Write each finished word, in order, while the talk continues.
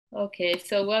Okay,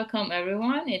 so welcome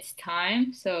everyone. It's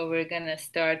time. So we're gonna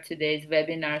start today's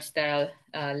webinar style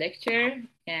lecture,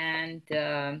 and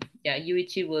yeah,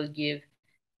 Yuichi will give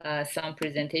some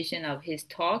presentation of his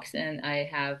talks, and I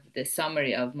have the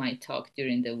summary of my talk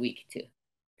during the week too.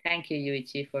 Thank you,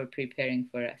 Yuichi, for preparing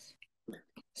for us.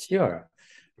 Sure.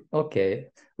 Okay.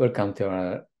 Welcome to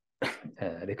our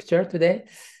lecture today.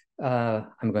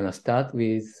 I'm going to start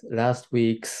with last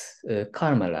week's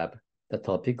Karma Lab, the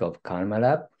topic of Karma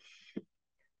Lab.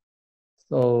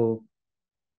 So,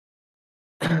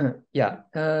 yeah,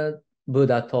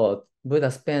 Buddha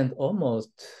spent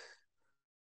almost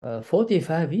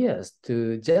 45 years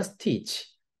to just teach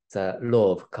the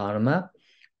law of karma,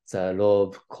 the law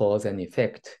of cause and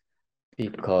effect,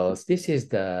 because this is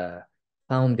the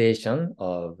foundation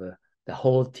of the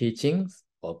whole teachings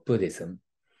of Buddhism.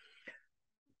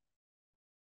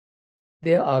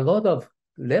 There are a lot of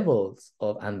levels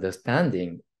of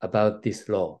understanding about this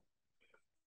law.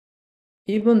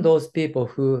 Even those people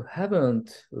who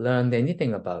haven't learned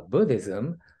anything about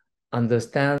Buddhism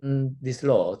understand this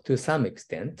law to some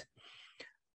extent.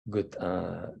 Good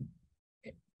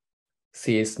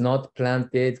seeds not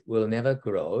planted will never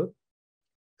grow.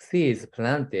 Seeds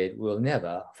planted will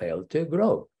never fail to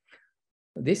grow.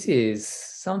 This is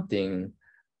something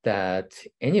that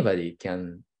anybody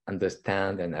can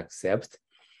understand and accept,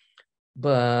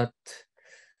 but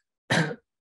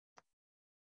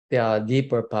there are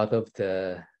deeper part of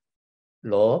the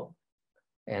law,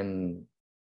 and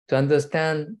to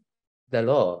understand the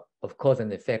law of cause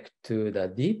and effect to the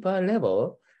deeper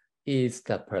level is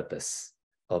the purpose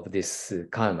of this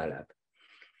Karma Lab.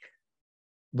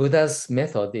 Buddha's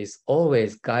method is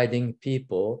always guiding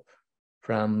people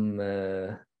from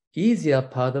easier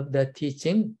part of the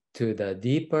teaching to the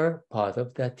deeper part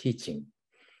of the teaching.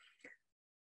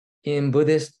 In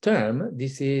Buddhist term,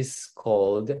 this is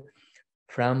called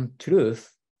from truth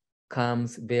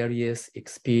comes various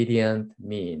expedient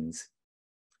means.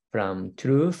 From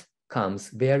truth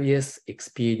comes various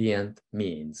expedient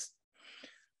means.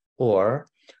 Or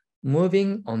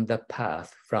moving on the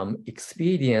path from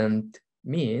expedient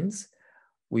means,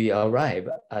 we arrive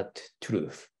at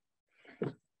truth.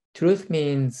 Truth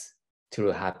means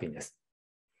true happiness.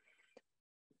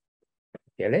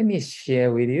 Okay, let me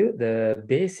share with you the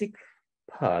basic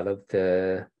part of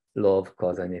the law of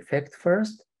cause and effect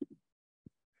first.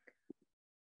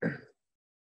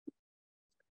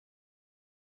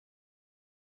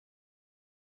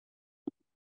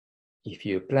 If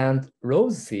you plant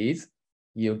rose seeds,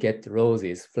 you get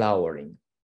roses flowering.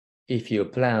 If you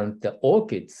plant the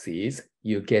orchid seeds,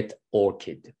 you get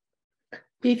orchid.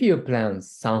 If you plant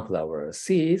sunflower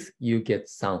seeds, you get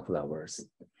sunflowers.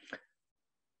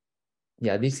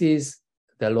 Yeah, this is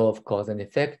the law of cause and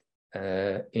effect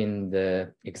in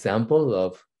the example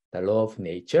of the law of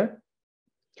nature.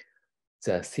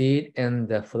 The seed and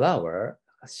the flower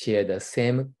share the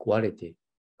same quality.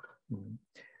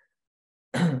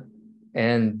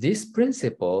 And this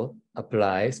principle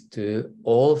applies to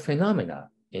all phenomena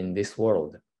in this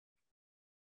world.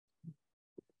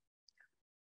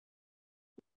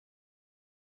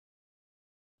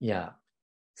 Yeah,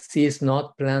 seeds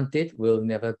not planted will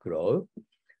never grow.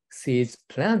 Seeds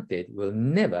planted will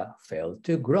never fail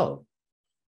to grow.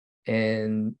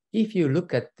 And if you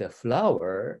look at the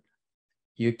flower,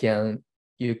 you can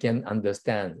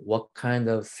understand what kind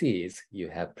of seeds you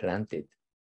have planted.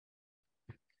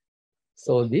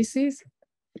 So this is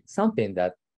something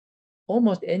that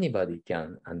almost anybody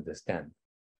can understand.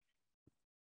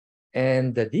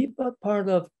 And the deeper part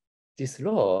of this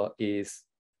law is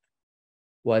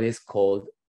what is called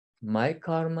my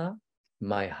karma,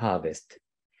 my harvest.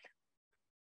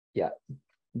 Yeah,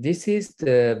 this is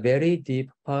the very deep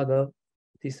part of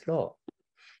this law.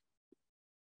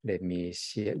 Let me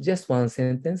share just one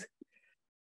sentence.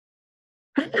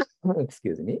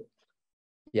 Excuse me.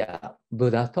 Yeah,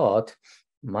 Buddha taught,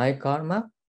 my karma,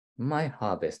 my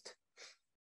harvest.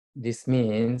 This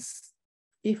means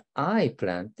if I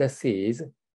plant the seeds,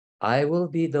 I will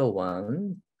be the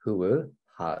one who will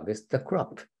harvest the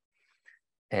crop.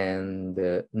 And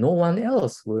no one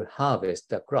else will harvest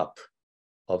the crop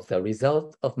of the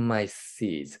result of my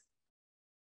seeds.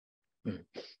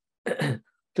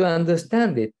 To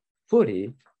understand it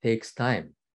fully takes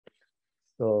time.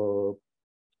 So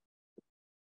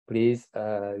please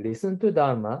listen to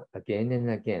Dharma again and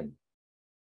again.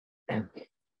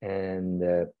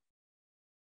 And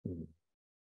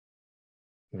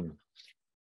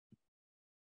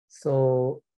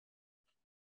so,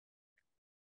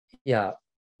 yeah,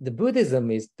 the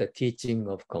Buddhism is the teaching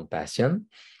of compassion,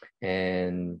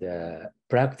 and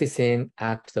practicing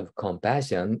acts of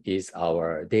compassion is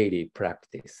our daily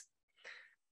practice.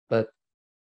 But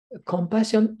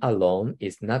compassion alone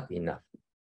is not enough.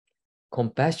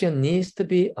 Compassion needs to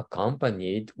be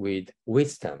accompanied with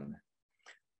wisdom.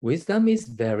 Wisdom is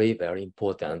very, very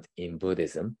important in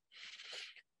Buddhism.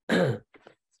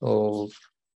 So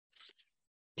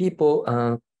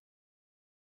people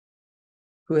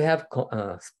who have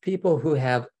a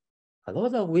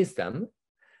lot of wisdom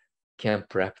can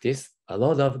practice a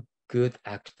lot of good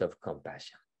acts of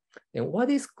compassion. And what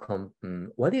is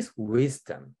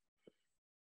wisdom?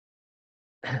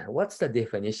 What's the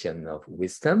definition of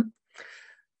wisdom?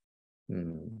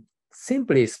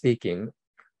 Simply speaking,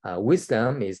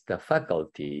 wisdom is the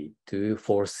faculty to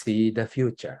foresee the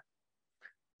future.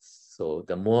 So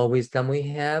the more wisdom we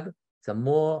have, the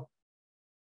more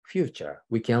future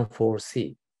we can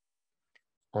foresee.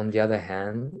 On the other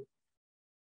hand,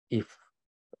 if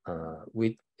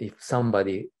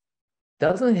somebody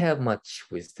doesn't have much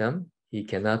wisdom, he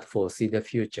cannot foresee the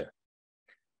future.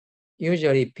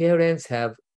 Usually parents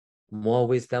have more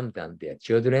wisdom than their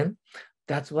children.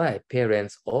 That's why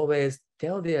parents always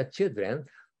tell their children,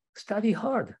 study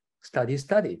hard,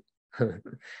 study.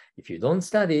 If you don't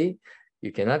study,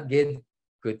 you cannot get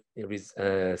good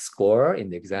score in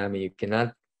the exam, you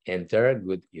cannot enter a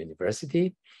good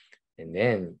university, and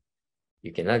then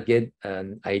you cannot get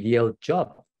an ideal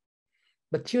job.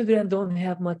 But children don't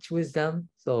have much wisdom,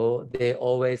 so they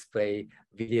always play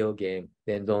video game.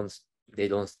 They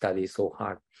don't study so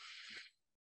hard.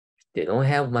 They don't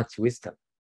have much wisdom.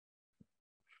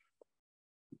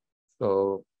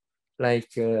 So,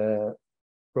 like a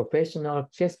professional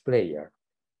chess player,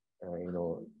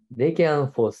 they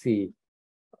can foresee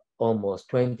almost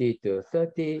 20 to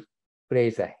 30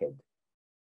 plays ahead.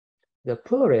 The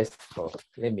poorest,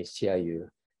 let me share you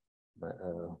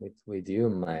with you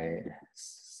my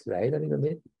slide a little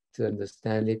bit to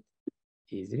understand it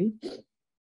easily.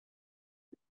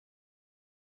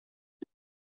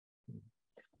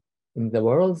 In the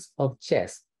worlds of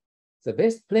chess, the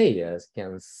best players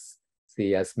can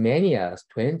see as many as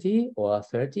 20 or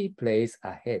 30 plays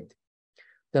ahead.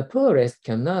 The poorest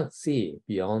cannot see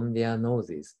beyond their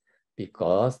noses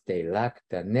because they lack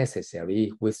the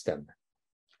necessary wisdom.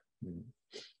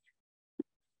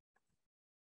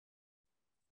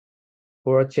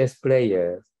 Poor chess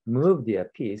players move their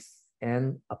piece,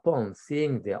 and upon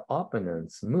seeing their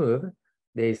opponents move,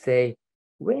 they say,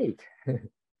 wait,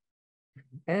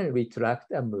 and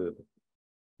retract a move.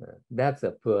 That's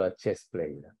a poor chess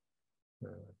player.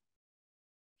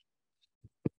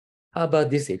 How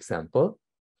about this example?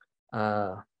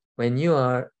 When you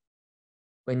are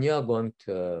going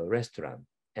to a restaurant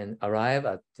and arrive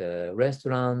at the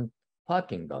restaurant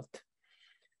parking lot,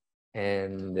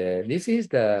 and this is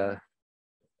the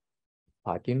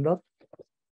parking lot,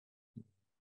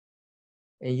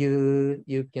 and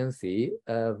you can see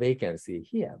a vacancy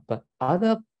here, but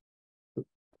other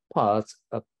parts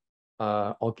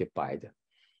are occupied.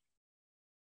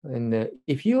 And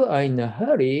if you are in a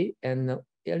hurry and a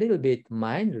little bit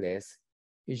mindless,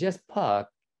 you just park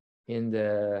in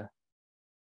the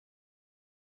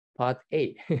part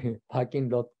A, parking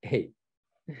lot A.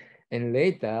 And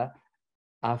later,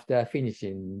 after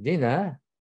finishing dinner,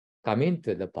 coming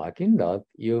to the parking lot,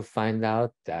 you find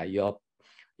out that your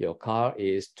car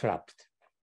is trapped.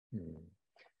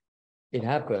 It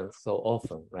happens so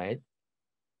often, right?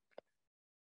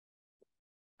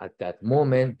 At that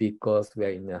moment, because we are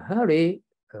in a hurry,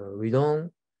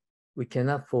 we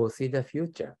cannot foresee the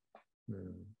future.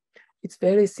 It's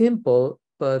very simple,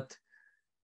 but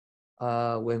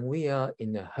when we are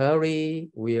in a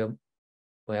hurry, when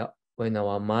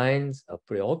our minds are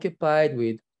preoccupied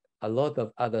with a lot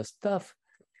of other stuff,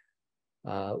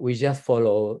 we just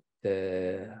follow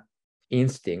the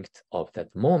instinct of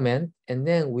that moment, and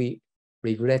then we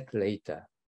regret later.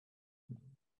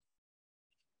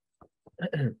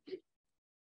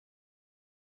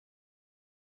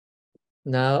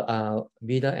 Now,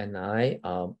 Vida and I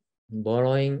are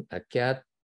borrowing a cat.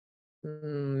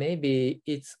 Maybe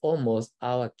it's almost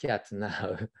our cat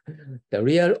now. The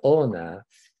real owner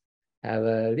have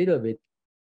a little bit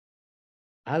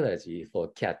allergy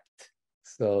for cat.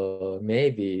 So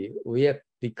maybe we are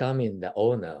becoming the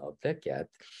owner of the cat.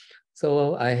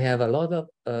 So I have a lot of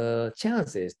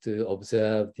chances to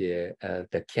observe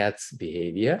the cat's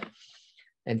behavior.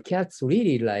 And cats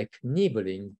really like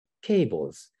nibbling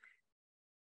cables.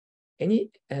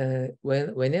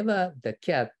 Whenever the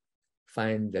cat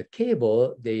finds the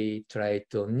cable, they try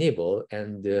to nibble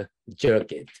and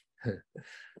jerk it.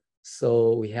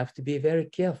 So we have to be very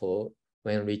careful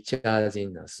when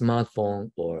recharging a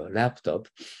smartphone or laptop,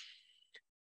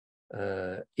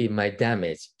 cat might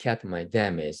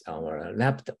damage our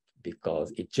laptop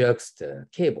because it jerks the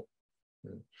cable.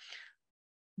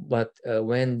 But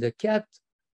when the cat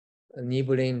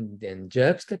nibbling and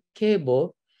jerks the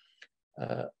cable,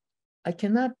 I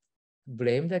cannot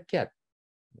blame the cat.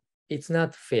 It's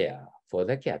not fair for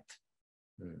the cat.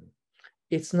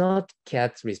 It's not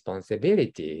cat's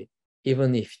responsibility,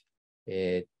 even if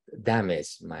it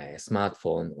damaged my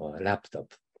smartphone or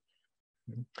laptop.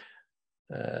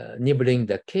 Nibbling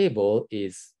the cable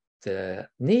is the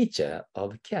nature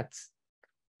of cats.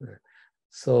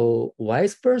 So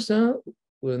wise person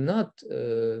will not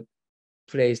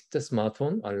place the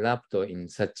smartphone or laptop in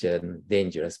such a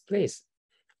dangerous place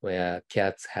where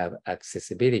cats have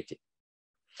accessibility.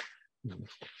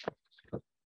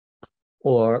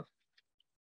 Or,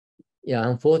 yeah,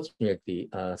 unfortunately,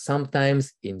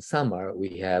 sometimes in summer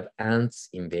we have ants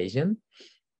invasion.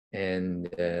 And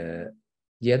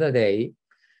the other day,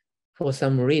 for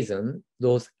some reason,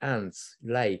 those ants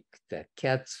like the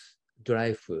cat's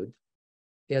dry food.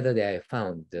 The other day I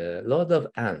found a lot of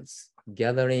ants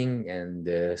gathering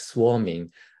and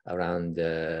swarming around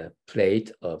the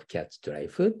plate of cat's dry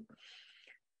food.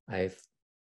 I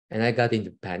got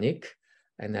into panic,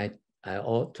 and I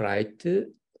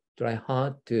try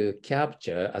hard to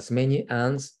capture as many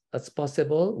ants as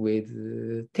possible with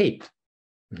tape.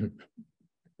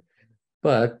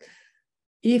 But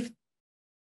if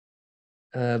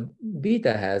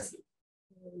Beta has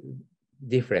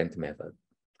different method,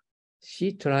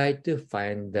 she tried to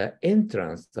find the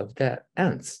entrance of the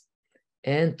ants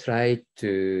and tried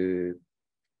to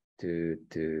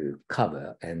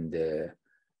cover and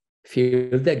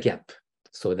fill the gap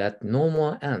so that no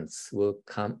more ants will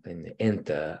come and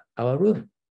enter our room.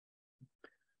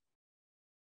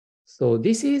 So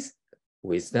this is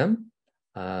wisdom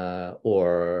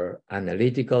or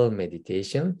analytical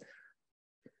meditation.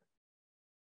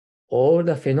 All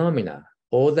the phenomena,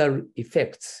 all the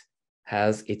effects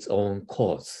has its own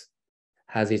cause,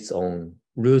 has its own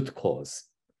root cause.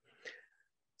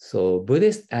 So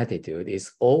Buddhist attitude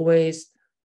is always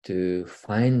to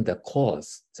find the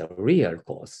cause, the real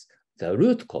cause, the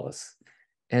root cause.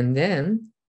 And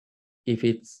then if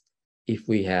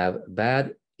we have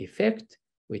bad effect,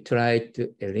 we try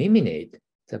to eliminate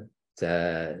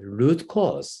the root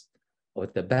cause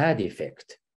of the bad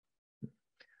effect.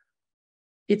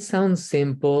 It sounds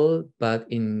simple, but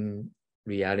in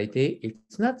reality,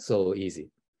 it's not so easy.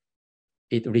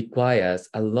 It requires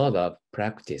a lot of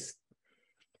practice.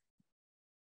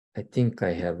 I think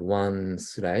I have one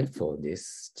slide for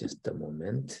this, just a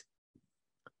moment.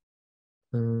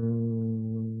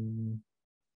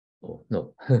 Oh,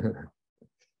 no.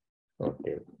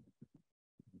 Okay.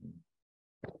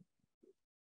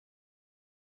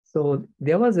 So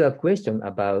there was a question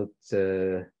about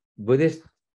Buddhist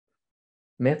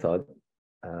method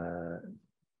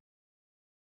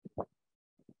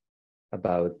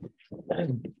about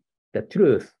the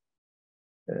truth,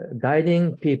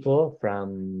 guiding people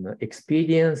from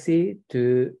expediency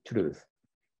to truth.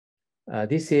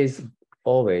 This is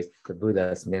always the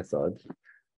Buddha's method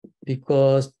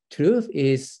because truth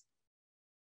is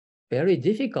very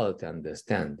difficult to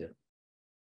understand.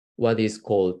 What is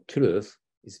called truth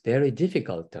is very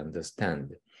difficult to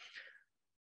understand.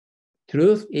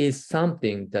 Truth is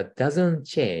something that doesn't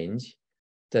change,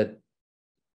 that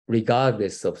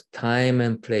regardless of time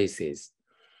and places.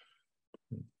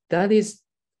 That is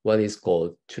what is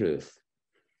called truth.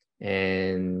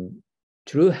 And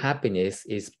true happiness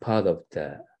is part of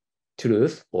the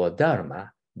truth or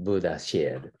Dharma Buddha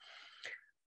shared.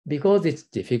 Because it's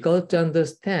difficult to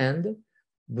understand,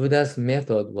 Buddha's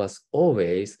method was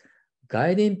always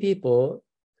guiding people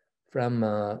from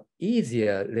an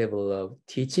easier level of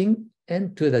teaching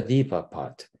and to the deeper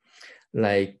part.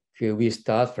 Like we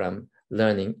start from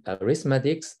learning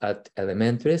arithmetics at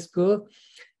elementary school,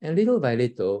 and little by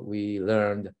little we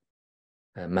learned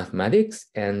mathematics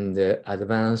and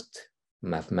advanced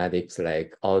mathematics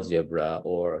like algebra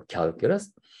or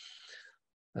calculus.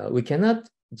 We cannot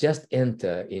just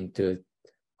enter into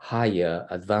higher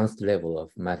advanced level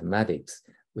of mathematics.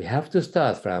 We have to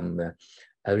start from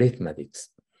arithmetics.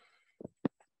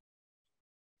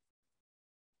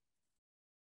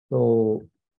 So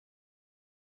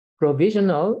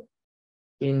provisional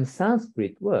in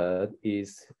Sanskrit word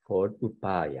is called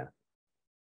upaya.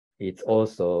 It's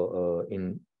also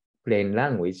in plain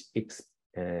language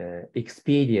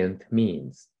expedient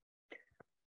means.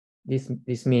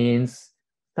 This means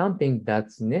something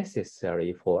that's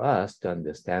necessary for us to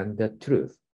understand the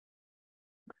truth.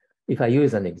 If I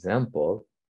use an example,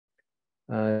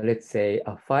 let's say,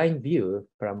 a fine view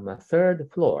from a third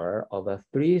floor of a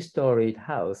three-storied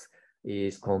house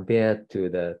is compared to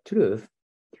the truth,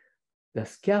 the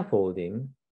scaffolding,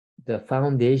 the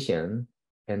foundation,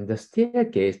 and the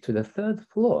staircase to the third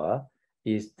floor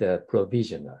is the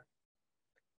provisional.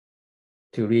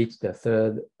 To reach the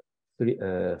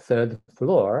third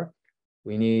floor,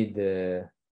 we need the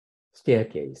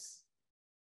staircase.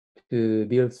 To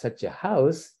build such a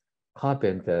house,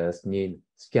 carpenters need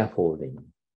scaffolding.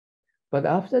 But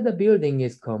after the building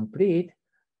is complete,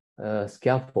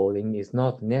 scaffolding is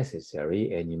not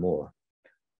necessary anymore.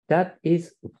 That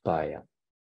is upaya.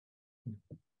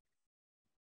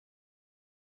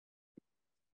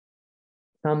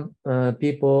 Some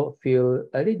people feel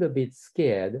a little bit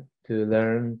scared to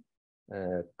learn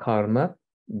karma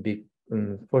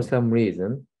for some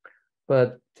reason,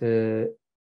 but the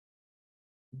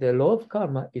law of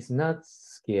karma is not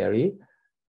scary.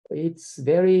 It's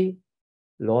very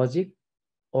logic,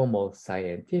 almost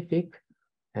scientific,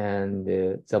 and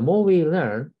the more we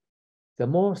learn, the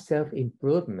more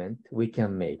self-improvement we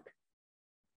can make.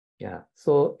 Yeah,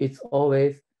 so it's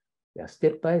always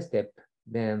step by step,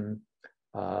 then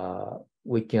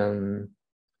we can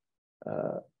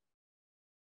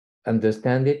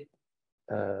understand it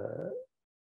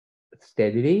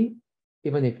steadily,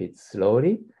 even if it's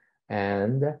slowly.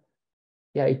 And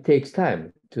yeah, it takes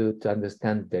time to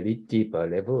understand the deeper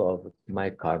level of my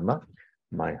karma,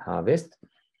 my harvest.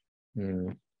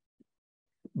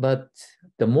 But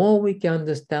the more we can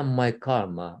understand my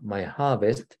karma, my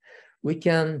harvest, we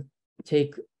can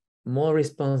take more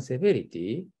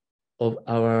responsibility of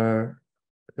our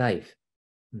life.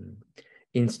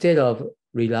 Instead of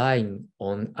relying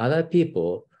on other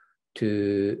people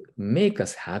to make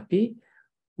us happy,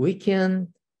 we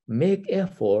can make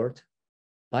effort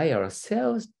by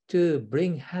ourselves to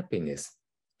bring happiness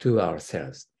to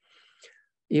ourselves.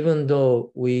 Even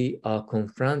though we are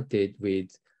confronted with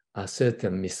a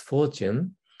certain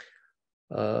misfortune,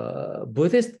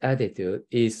 Buddhist attitude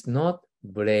is not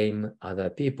blame other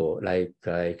people, like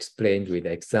I explained with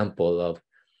the example of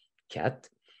cat.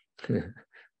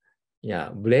 Yeah,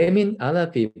 blaming other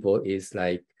people is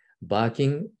like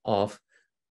barking off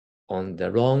on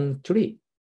the wrong tree.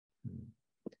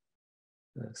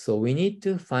 So we need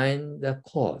to find the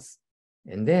cause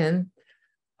and then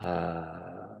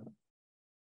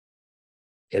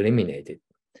eliminate it.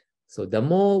 So the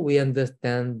more we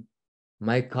understand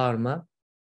my karma,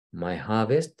 my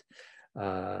harvest,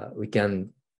 we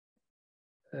can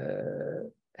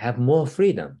have more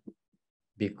freedom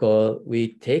because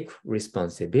we take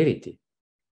responsibility.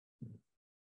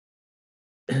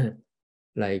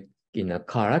 Like in a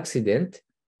car accident,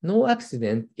 no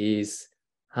accident is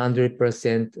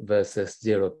 100% versus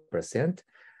 0%.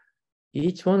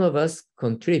 Each one of us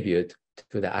contribute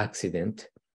to the accident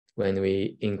when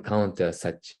we encounter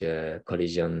such a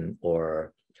collision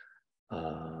or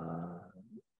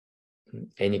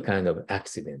any kind of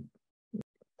accident.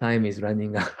 Time is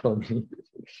running out for me.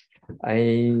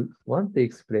 I want to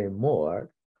explain more,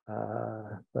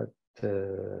 but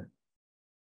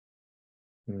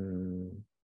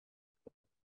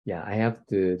yeah, I have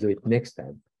to do it next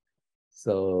time.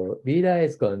 So Vida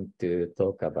is going to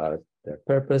talk about the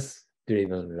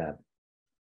purpose-driven lab.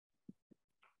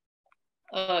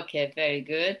 Okay, very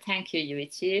good. Thank you,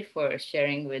 Yuichi, for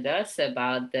sharing with us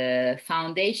about the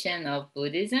foundation of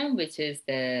Buddhism, which is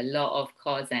the law of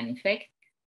cause and effect,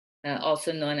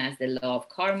 also known as the law of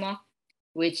karma,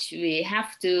 which we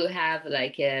have to have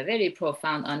like a very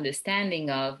profound understanding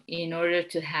of in order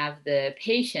to have the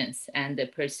patience and the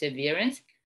perseverance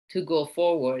to go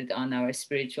forward on our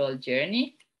spiritual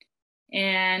journey.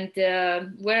 And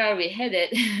where are we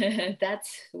headed?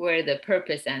 That's where the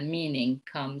purpose and meaning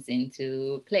comes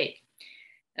into play,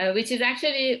 which is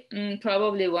actually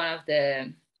probably one of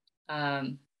the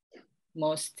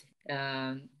most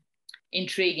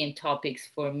intriguing topics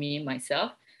for me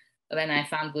myself. When I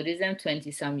found Buddhism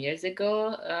 20 some years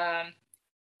ago,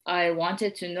 I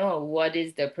wanted to know what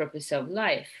is the purpose of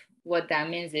life. What that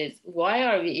means is, why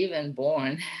are we even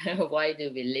born? Why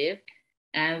do we live?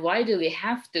 And why do we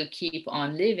have to keep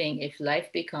on living if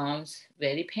life becomes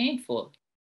very painful?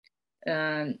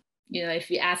 If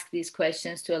we ask these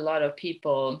questions to a lot of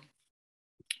people,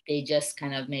 they just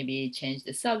kind of maybe change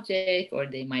the subject, or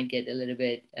they might get a little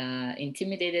bit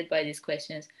intimidated by these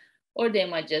questions, or they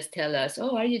might just tell us,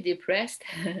 oh, are you depressed?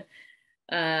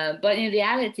 But in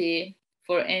reality,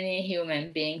 for any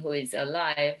human being who is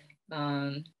alive,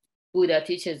 Buddha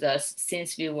teaches us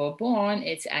since we were born,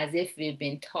 it's as if we've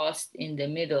been tossed in the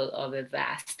middle of a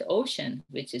vast ocean,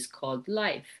 which is called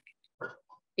life.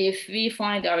 If we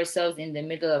find ourselves in the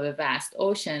middle of a vast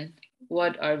ocean,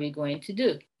 what are we going to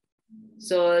do?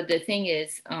 So the thing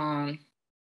is,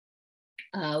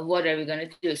 what are we going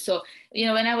to do? So,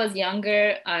 when I was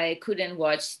younger, I couldn't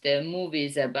watch the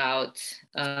movies about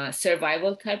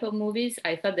survival type of movies.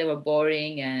 I thought they were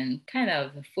boring and kind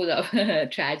of full of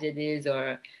tragedies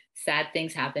or sad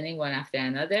things happening one after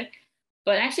another.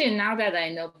 But actually, now that I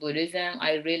know Buddhism,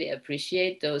 I really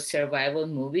appreciate those survival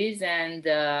movies. And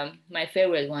my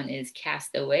favorite one is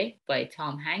Cast Away by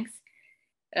Tom Hanks.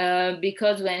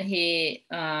 Because when he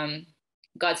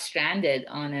got stranded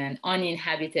on an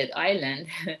uninhabited island,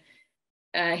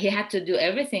 he had to do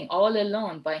everything all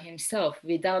alone by himself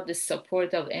without the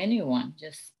support of anyone,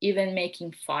 just even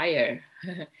making fire.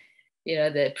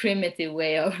 The primitive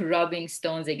way of rubbing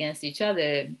stones against each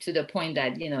other to the point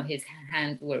that, his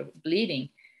hands were bleeding.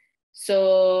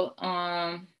 So,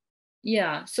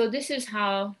 so this is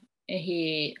how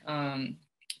he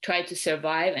tried to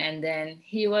survive. And then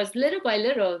he was little by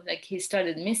little, like he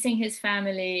started missing his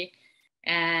family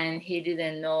and he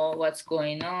didn't know what's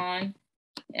going on.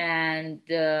 And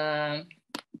so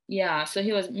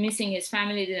he was missing his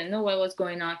family, didn't know what was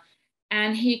going on.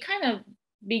 And he kind of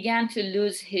began to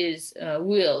lose his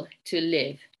will to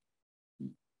live.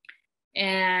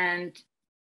 And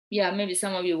maybe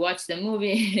some of you watched the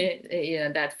movie,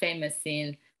 that famous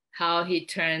scene, how he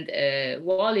turned a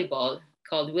volleyball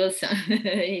called Wilson.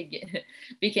 He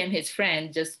became his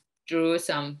friend, just drew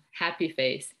some happy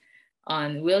face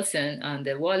on Wilson on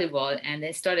the volleyball, and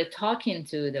they started talking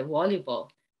to the volleyball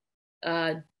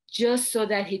uh, just so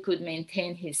that he could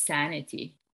maintain his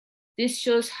sanity. This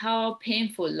shows how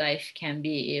painful life can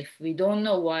be if we don't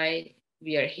know why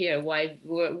we are here,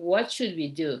 what should we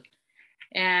do?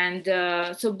 And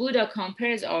so Buddha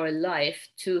compares our life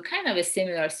to kind of a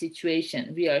similar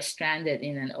situation. We are stranded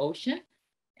in an ocean.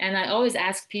 And I always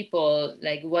ask people,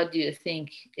 like, what do you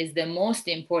think is the most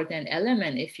important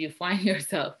element if you find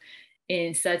yourself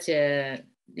in such a,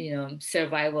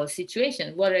 survival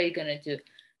situation? What are you going to do?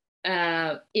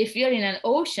 If you're in an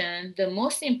ocean, the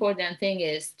most important thing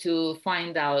is to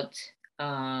find out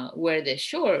where the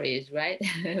shore is, right?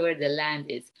 Where the land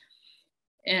is.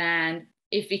 And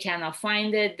if we cannot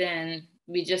find it, then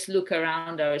we just look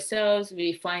around ourselves.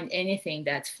 We find anything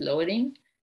that's floating.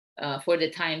 For the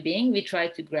time being, we try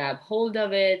to grab hold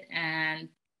of it, and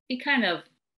we kind of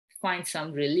find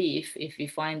some relief if we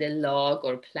find a log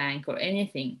or plank or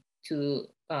anything to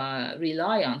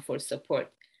rely on for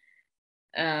support.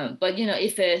 But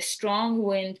if a strong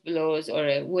wind blows or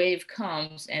a wave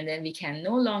comes, and then we can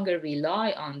no longer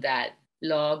rely on that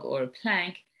log or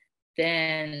plank,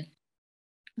 then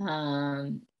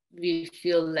we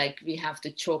feel like we have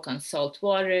to choke on salt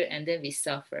water, and then we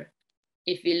suffer.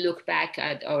 If we look back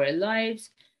at our lives,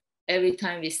 every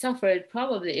time we suffered,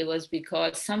 probably it was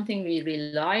because something we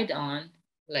relied on,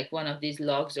 like one of these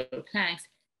logs or planks,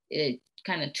 it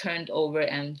kind of turned over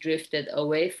and drifted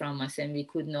away from us, and we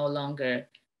could no longer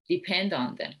depend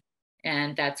on them.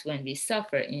 And that's when we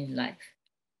suffer in life.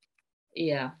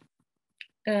 Yeah.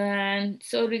 And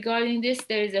so regarding this,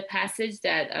 there is a passage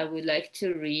that I would like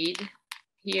to read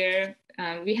here.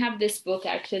 We have this book,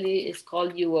 actually. It's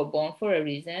called You Were Born for a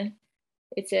Reason.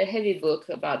 It's a heavy book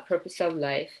about purpose of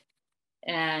life.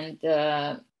 And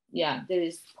there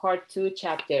is part 2,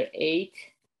 chapter 8,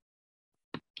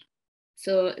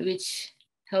 so which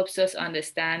helps us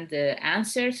understand the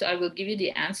answer. So I will give you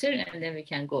the answer and then we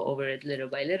can go over it little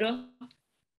by little.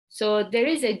 So there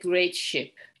is a great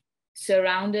ship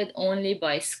surrounded only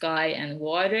by sky and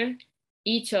water.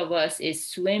 Each of us is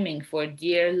swimming for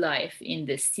dear life in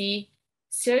the sea,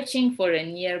 searching for a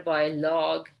nearby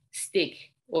log,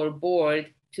 stick, or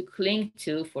board to cling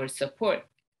to for support.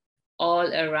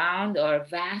 All around are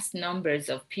vast numbers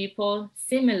of people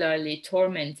similarly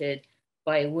tormented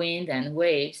by wind and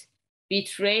waves,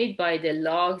 betrayed by the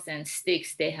logs and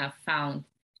sticks they have found,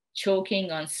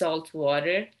 choking on salt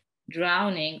water,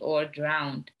 drowning or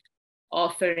drowned.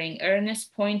 Offering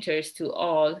earnest pointers to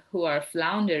all who are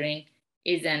floundering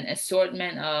is an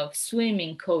assortment of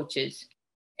swimming coaches,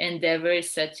 endeavors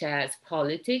such as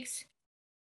politics,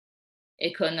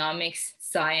 economics,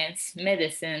 science,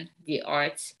 medicine, the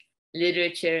arts,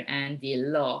 literature, and the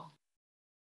law.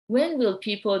 When will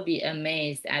people be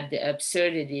amazed at the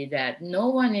absurdity that no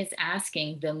one is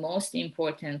asking the most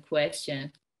important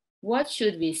question, what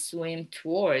should we swim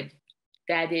toward?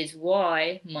 That is,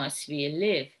 why must we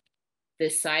live? The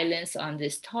silence on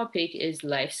this topic is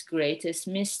life's greatest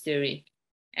mystery,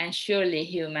 and surely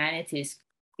humanity's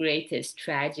greatest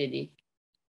tragedy.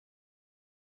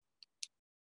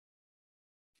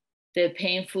 The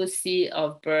painful sea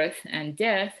of birth and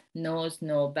death knows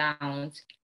no bounds.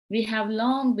 We have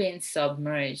long been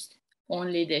submerged.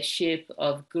 only the ship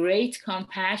of great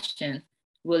compassion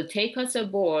will take us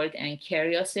aboard and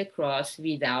carry us across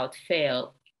without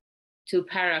fail. To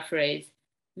paraphrase,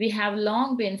 we have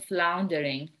long been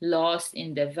floundering, lost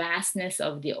in the vastness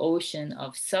of the ocean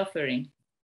of suffering.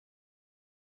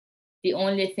 The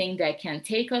only thing that can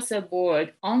take us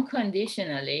aboard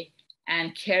unconditionally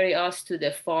and carry us to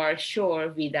the far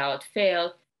shore without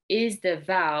fail is the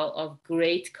vow of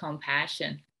great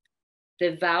compassion.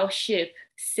 The vow ship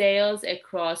sails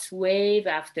across wave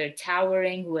after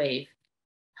towering wave.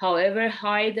 However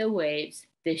high the waves,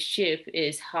 the ship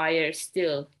is higher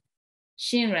still.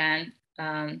 Shinran,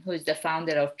 who is the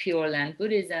founder of Pure Land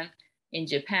Buddhism in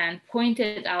Japan,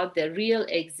 pointed out the real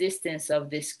existence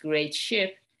of this great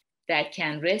ship that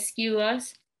can rescue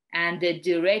us and the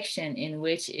direction in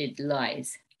which it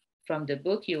lies. From the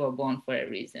book, You Were Born for a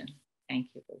Reason. Thank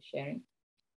you for sharing.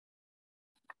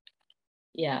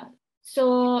 Yeah,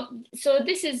 so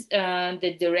this is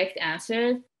the direct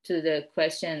answer to the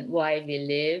question why we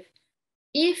live.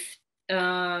 If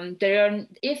there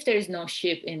is no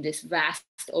ship in this vast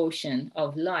ocean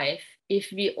of life,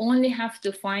 if we only have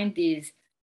to find these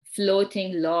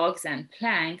floating logs and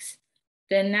planks,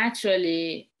 then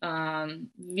naturally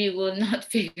we will not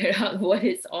figure out what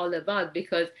it's all about,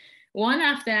 because one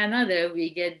after another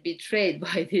we get betrayed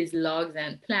by these logs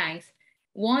and planks.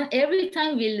 Every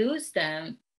time we lose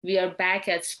them, we are back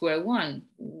at square one.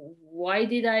 Why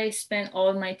did I spend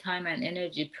all my time and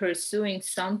energy pursuing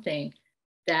something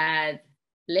that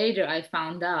later I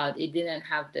found out it didn't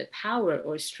have the power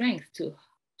or strength to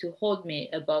hold me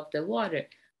above the water?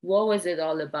 What was it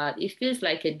all about? It feels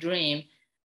like a dream.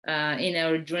 In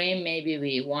our dream, maybe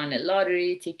we won a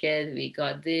lottery ticket, we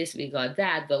got this, we got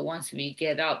that, but once we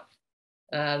get up,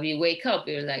 we wake up,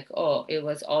 we're like, oh, it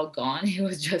was all gone. It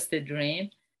was just a dream.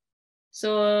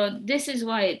 So this is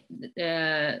why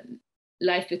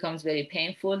life becomes very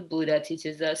painful. Buddha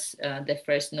teaches us the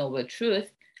first noble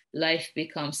truth. Life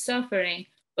becomes suffering,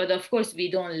 but of course we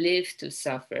don't live to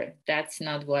suffer. That's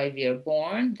not why we are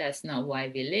born. That's not why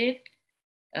we live.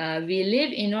 We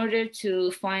live in order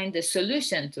to find the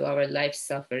solution to our life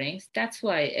sufferings. That's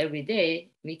why every day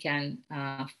we can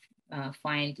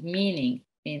find meaning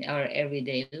in our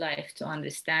everyday life, to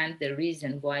understand the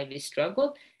reason why we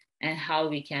struggle and how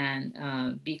we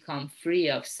can become free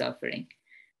of suffering.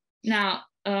 Now,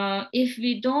 if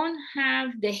we don't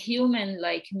have the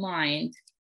human-like mind,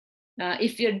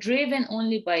 if you're driven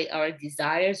only by our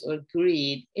desires or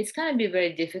greed, it's going to be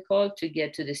very difficult to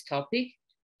get to this topic.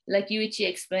 Like Yuichi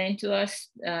explained to us,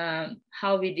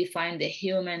 how we define the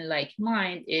human-like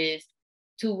mind is,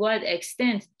 to what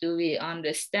extent do we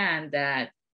understand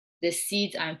that the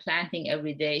seeds I'm planting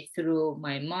every day through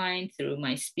my mind, through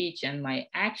my speech and my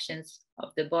actions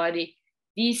of the body,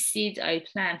 these seeds I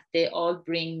plant, they all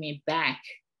bring me back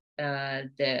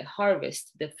the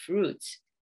harvest, the fruits.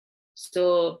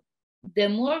 So the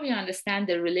more we understand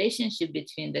the relationship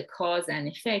between the cause and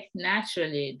effect,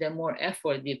 naturally, the more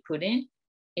effort we put in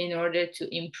order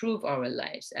to improve our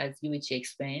lives, as Yuichi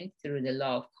explained, through the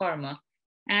law of karma.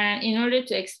 And in order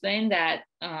to explain that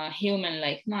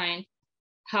human-like mind,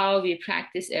 how we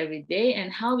practice every day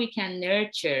and how we can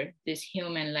nurture this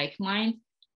human-like mind,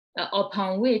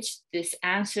 upon which this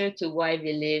answer to why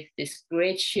we live, this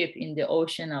great ship in the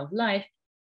ocean of life,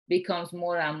 becomes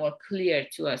more and more clear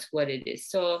to us what it is.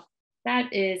 So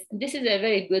this is a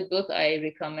very good book I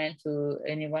recommend to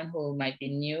anyone who might be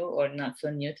new or not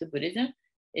so new to Buddhism.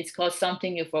 It's called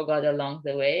Something You Forgot Along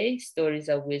the Way, Stories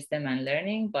of Wisdom and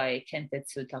Learning by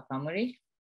Kentetsu Takamori.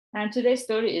 And today's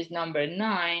story is number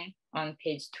 9 on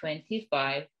page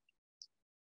 25.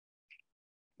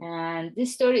 And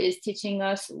this story is teaching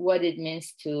us what it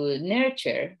means to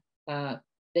nurture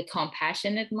the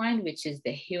compassionate mind, which is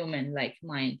the human-like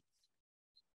mind.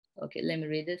 Okay, let me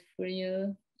read it for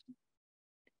you.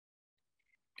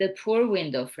 The Poor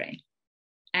Window Frame,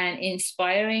 an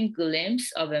inspiring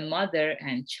glimpse of a mother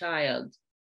and child.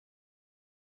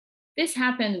 This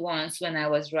happened once when I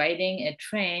was riding a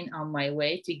train on my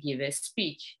way to give a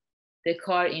speech. The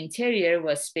car interior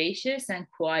was spacious and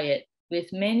quiet,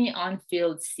 with many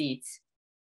unfilled seats.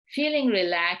 Feeling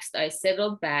relaxed, I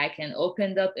settled back and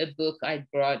opened up a book I'd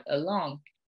brought along.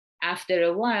 After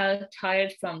a while,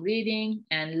 tired from reading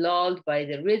and lulled by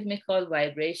the rhythmical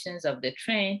vibrations of the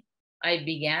train, I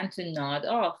began to nod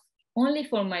off, only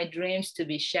for my dreams to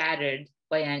be shattered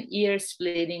by an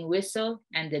ear-splitting whistle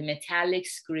and the metallic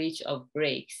screech of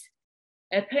brakes.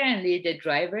 Apparently, the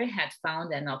driver had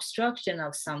found an obstruction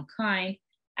of some kind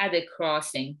at a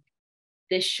crossing.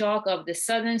 The shock of the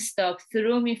sudden stop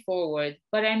threw me forward,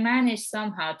 but I managed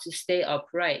somehow to stay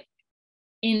upright.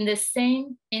 In the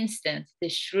same instant, the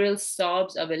shrill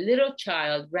sobs of a little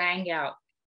child rang out.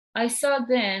 I saw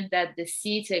then that the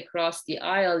seats across the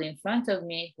aisle in front of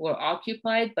me were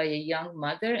occupied by a young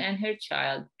mother and her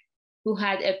child, who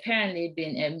had apparently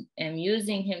been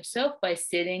amusing himself by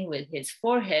sitting with his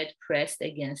forehead pressed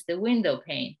against the window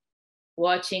pane,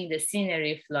 watching the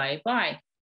scenery fly by.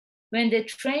 When the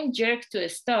train jerked to a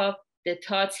stop, the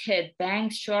tot's head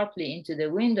banged sharply into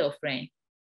the window frame.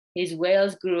 His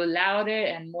wails grew louder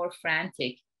and more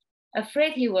frantic.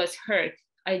 Afraid he was hurt,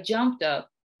 I jumped up,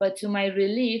 but to my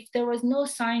relief, there was no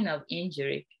sign of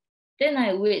injury. Then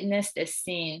I witnessed a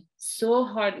scene so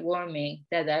heartwarming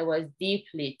that I was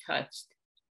deeply touched.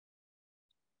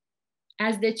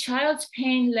 As the child's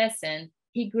pain lessened,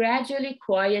 he gradually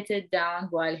quieted down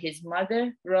while his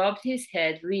mother rubbed his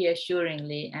head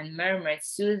reassuringly and murmured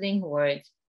soothing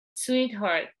words.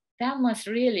 Sweetheart, that must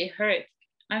really hurt.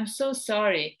 I'm so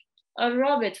sorry. I'll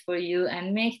rub it for you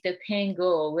and make the pain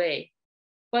go away.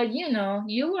 But you know,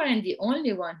 you weren't the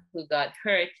only one who got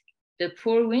hurt. The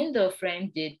poor window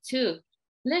frame did too.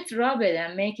 Let's rub it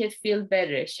and make it feel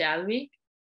better, shall we?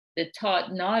 The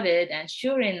tot nodded, and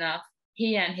sure enough,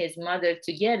 he and his mother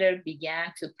together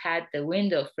began to pat the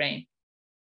window frame.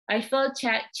 I felt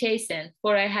chastened,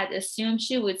 for I had assumed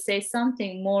she would say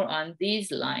something more on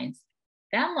these lines.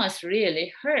 That must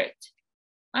really hurt.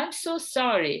 I'm so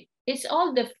sorry. It's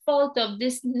all the fault of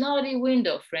this naughty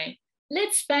window frame.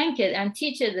 Let's spank it and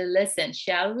teach it a lesson,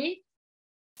 shall we?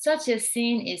 Such a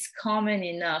scene is common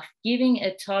enough, giving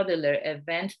a toddler a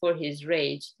vent for his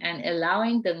rage and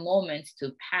allowing the moment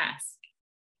to pass.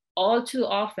 All too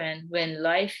often, when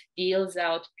life deals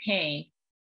out pain,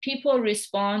 people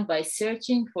respond by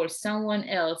searching for someone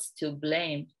else to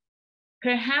blame.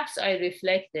 Perhaps I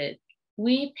reflected,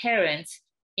 we parents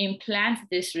implant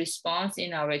this response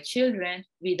in our children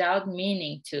without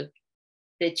meaning to.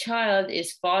 The child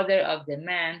is father of the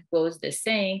man, goes the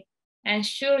saying, and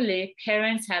surely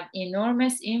parents have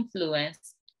enormous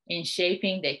influence in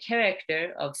shaping the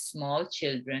character of small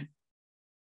children.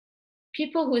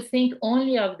 People who think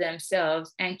only of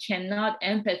themselves and cannot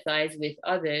empathize with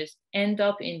others end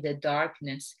up in the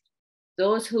darkness.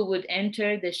 Those who would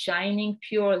enter the shining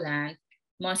Pure Land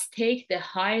must take the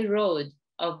high road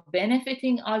of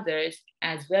benefiting others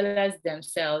as well as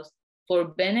themselves, for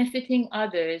benefiting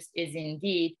others is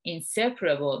indeed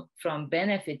inseparable from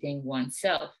benefiting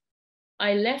oneself.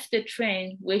 I left the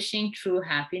train wishing true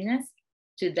happiness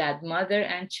to that mother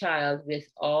and child with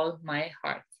all my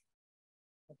heart.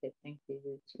 Okay, thank you,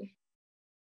 Ruchi.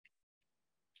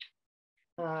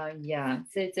 Yeah,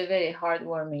 so it's a very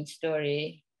heartwarming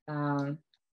story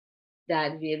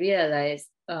that we realize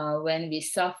when we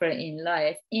suffer in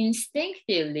life,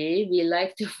 instinctively, we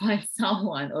like to find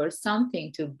someone or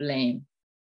something to blame.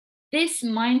 This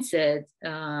mindset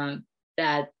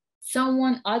that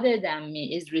someone other than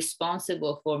me is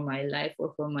responsible for my life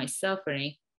or for my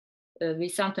suffering, we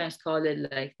sometimes call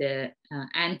it like the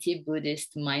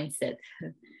anti-Buddhist mindset.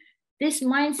 This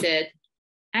mindset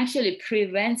actually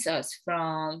prevents us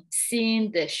from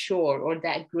seeing the shore or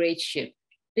that great ship.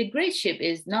 The great ship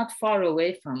is not far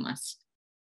away from us.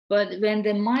 But when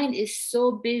the mind is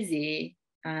so busy,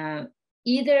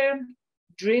 either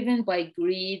driven by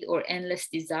greed or endless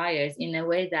desires in a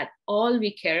way that all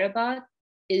we care about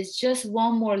is just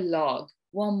one more log,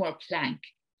 one more plank.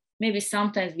 Maybe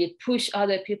sometimes we push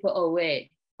other people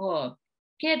away. Oh,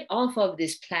 get off of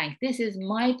this plank. This is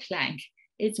my plank.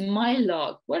 It's my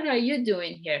log. What are you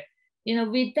doing here? You know,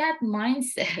 with that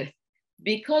mindset,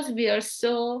 because we are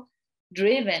so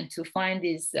driven to find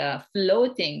these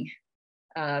floating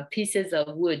pieces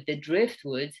of wood, the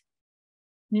driftwood,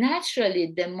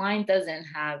 naturally the mind doesn't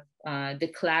have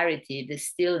the clarity, the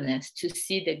stillness to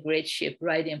see the great ship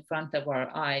right in front of our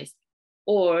eyes,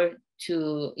 or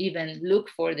to even look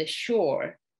for the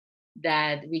shore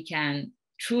that we can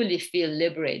truly feel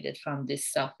liberated from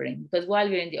this suffering. Because while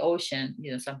we're in the ocean,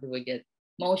 you know, some people get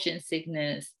motion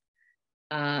sickness.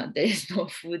 There is no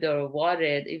food or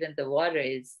water. Even the water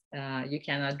is, you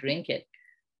cannot drink it.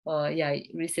 Yeah,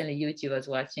 recently Yuchi was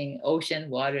watching Ocean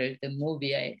Water, the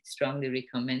movie I strongly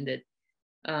recommend it.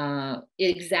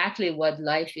 Exactly what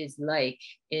life is like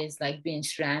being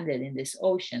stranded in this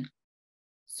ocean.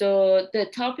 So the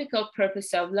topic of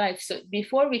purpose of life. So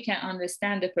before we can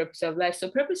understand the purpose of life, so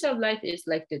purpose of life is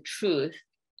like the truth.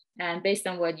 And based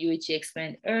on what Yuichi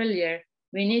explained earlier,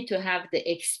 we need to have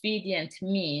the expedient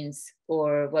means,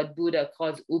 or what Buddha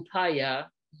calls upaya,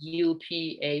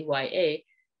 upaya.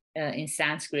 In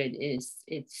Sanskrit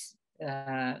it's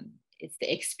the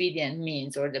expedient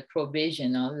means or the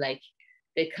provisional, like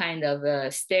the kind of a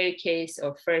staircase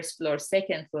or first floor,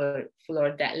 second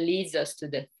floor that leads us to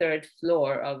the third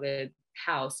floor of a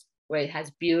house where it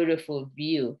has beautiful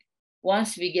view.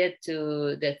 Once we get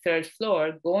to the third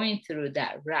floor, going through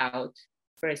that route,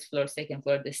 first floor, second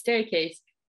floor, the staircase,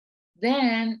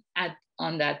 then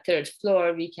on that third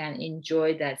floor, we can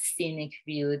enjoy that scenic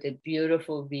view, the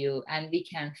beautiful view, and we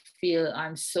can feel,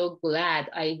 I'm so glad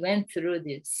I went through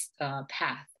this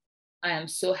path. I am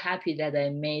so happy that I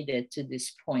made it to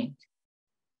this point.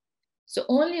 So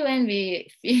only when we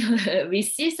feel, we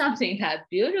see something that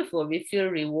beautiful, we feel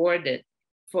rewarded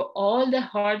for all the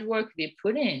hard work we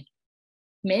put in.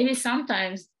 Maybe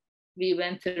sometimes we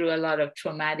went through a lot of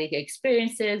traumatic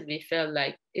experiences. We felt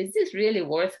like, is this really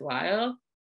worthwhile?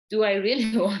 Do I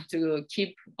really want to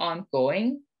keep on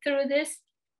going through this?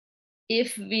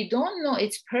 If we don't know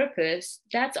its purpose,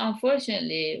 that's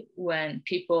unfortunately when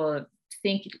people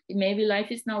think maybe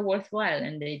life is not worthwhile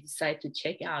and they decide to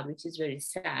check out, which is very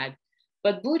sad.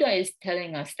 But Buddha is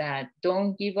telling us that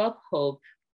don't give up hope,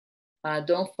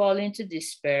 don't fall into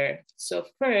despair. So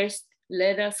first,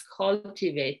 let us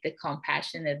cultivate the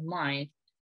compassionate mind,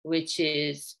 which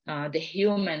is the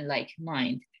human-like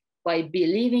mind, by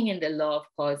believing in the law of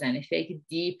cause and effect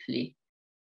deeply.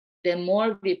 The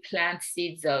more we plant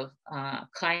seeds of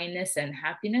kindness and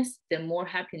happiness, the more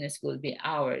happiness will be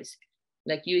ours.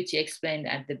 Like Yuichi explained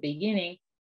at the beginning,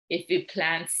 if we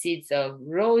plant seeds of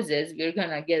roses, we're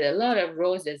gonna get a lot of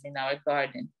roses in our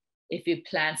garden. If we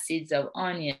plant seeds of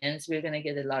onions, we're gonna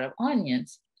get a lot of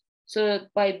onions. So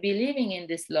by believing in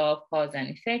this law of cause and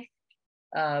effect,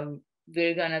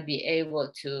 we're gonna be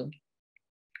able to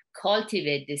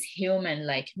cultivate this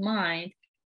human-like mind.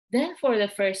 Then for the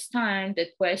first time, the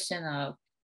question of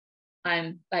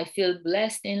I feel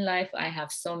blessed in life. I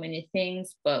have so many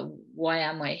things, but why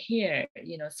am I here?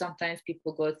 You know, sometimes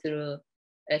people go through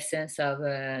a sense of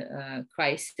a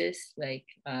crisis, like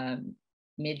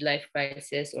midlife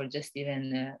crisis, or just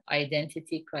even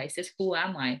identity crisis. Who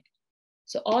am I?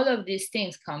 So all of these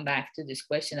things come back to this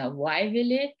question of why we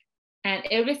live, and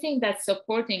everything that's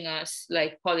supporting us,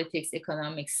 like politics,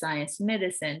 economics, science,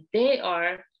 medicine, they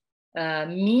are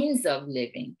means of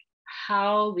living.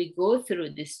 How we go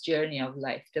through this journey of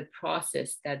life, the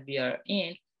process that we are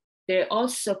in, they're all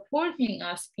supporting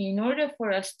us in order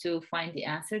for us to find the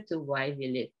answer to why we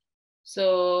live.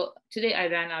 So today I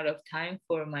ran out of time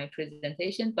for my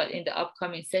presentation, but in the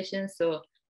upcoming session,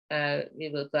 we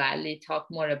will gladly talk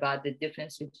more about the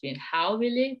difference between how we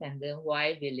live and then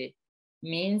why we live.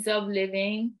 Means of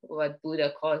living, what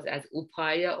Buddha calls as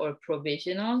upaya or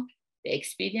provisional, the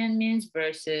expedient means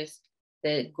versus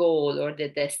the goal or the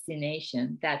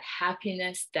destination, that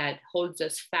happiness that holds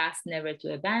us fast, never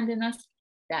to abandon us,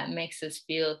 that makes us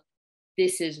feel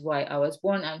this is why I was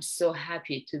born. I'm so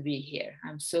happy to be here.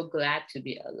 I'm so glad to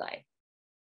be alive.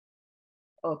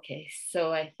 Okay,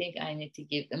 so I think I need to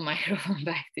give the microphone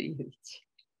back to you.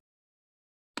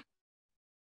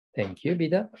 Thank you,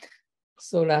 Vida.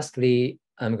 So lastly,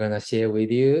 I'm going to share with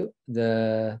you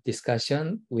the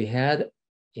discussion we had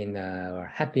in our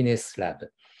happiness lab.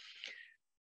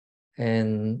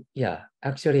 And yeah,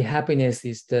 actually happiness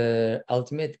is the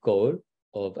ultimate goal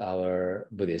of our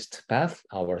Buddhist path,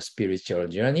 our spiritual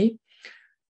journey.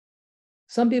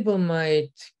 Some people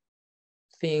might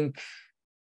think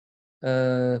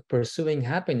pursuing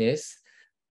happiness,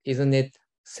 isn't it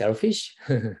selfish?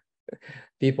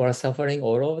 People are suffering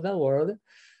all over the world.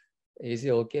 Is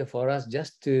it okay for us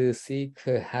just to seek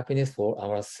happiness for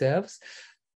ourselves?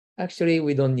 Actually,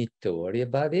 we don't need to worry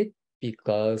about it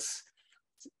because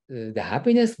the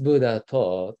happiness Buddha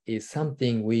taught is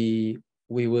something we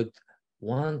would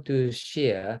want to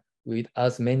share with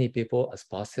as many people as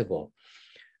possible.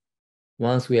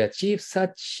 Once we achieve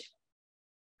such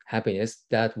happiness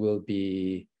that will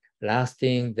be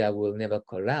lasting, that will never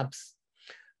collapse,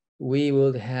 we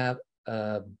will have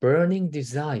a burning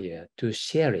desire to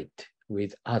share it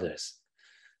with others.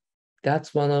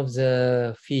 That's one of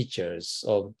the features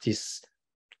of this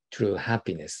true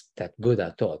happiness that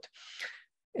Buddha taught.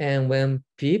 And when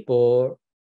people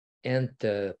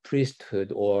enter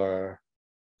priesthood, or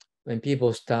when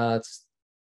people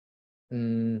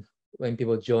when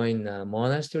people join a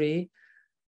monastery,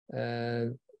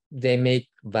 they make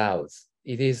vows.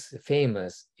 It is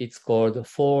famous. It's called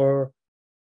Four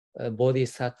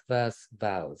Bodhisattvas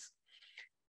vows.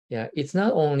 Yeah, it's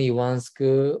not only one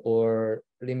school or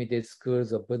limited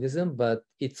schools of Buddhism, but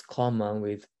it's common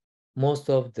with most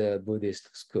of the Buddhist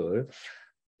school.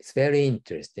 It's very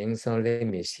interesting, so let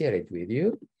me share it with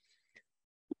you.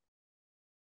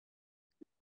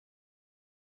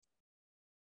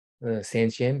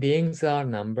 Sentient beings are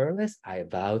numberless. I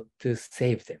vow to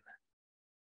save them.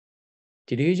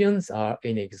 Delusions are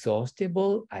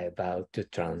inexhaustible. I vow to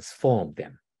transform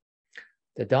them.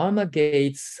 The Dharma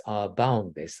gates are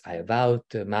boundless. I vow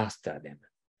to master them.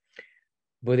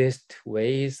 Buddhist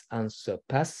ways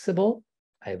unsurpassable.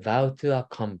 I vow to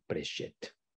accomplish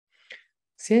it.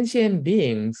 Sentient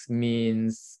beings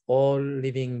means all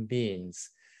living beings,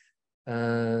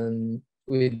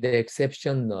 with the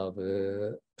exception of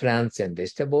plants and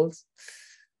vegetables.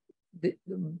 The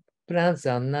plants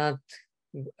are not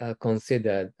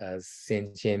considered as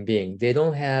sentient beings. They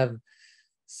don't have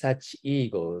such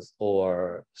egos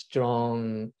or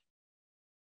strong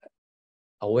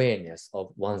awareness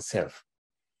of oneself.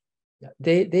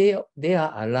 They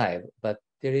are alive, but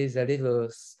there is a little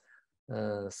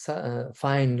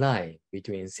fine line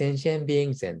between sentient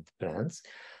beings and plants.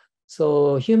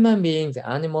 So human beings,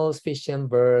 animals, fish and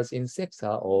birds, insects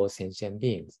are all sentient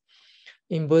beings.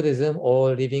 In Buddhism,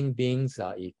 all living beings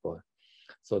are equal.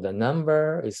 So the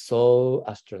number is so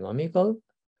astronomical,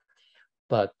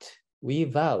 but we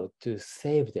vow to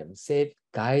save them,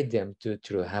 guide them to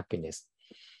true happiness.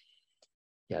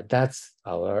 Yeah, that's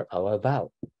our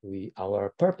vow,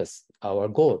 our purpose, our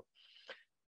goal.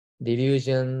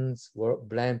 Delusions,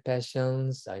 blind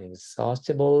passions are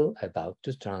inexhaustible, about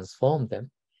to transform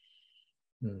them.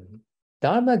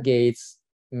 Dharma gates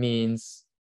means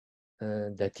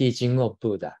the teaching of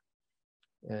Buddha.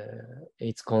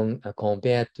 It's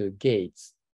compared to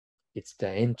gates. It's the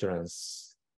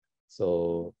entrance.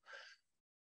 So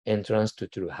entrance to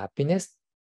true happiness.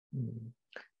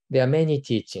 There are many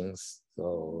teachings.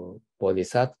 So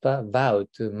Bodhisattva vow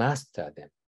to master them,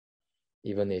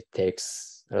 even it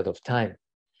takes a lot of time.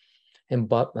 And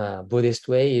Buddhist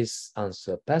way is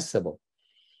unsurpassable.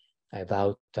 I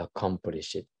vow to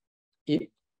accomplish it.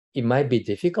 It might be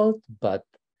difficult, but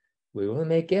we will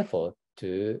make effort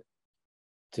to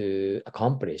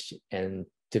accomplish and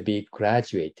to be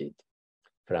graduated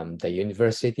from the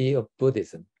University of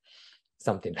Buddhism,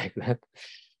 something like that.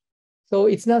 So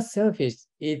it's not selfish.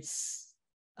 It's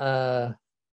a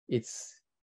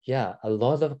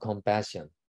lot of compassion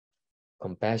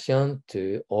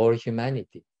to all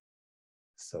humanity.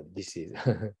 So this is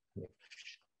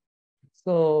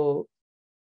so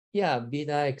yeah,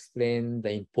 Buddha explained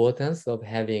the importance of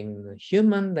having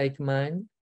human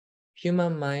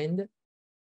mind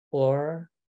or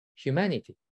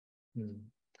humanity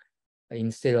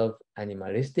instead of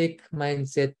animalistic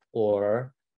mindset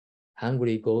or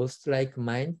hungry ghost-like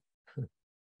mind.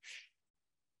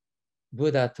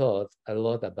 Buddha taught a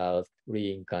lot about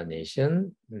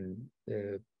reincarnation.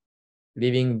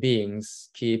 Living beings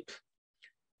keep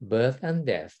birth and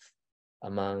death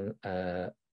among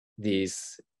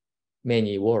these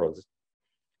many worlds.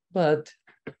 But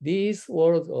these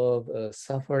worlds of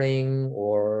suffering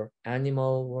or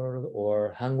animal world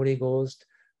or hungry ghost,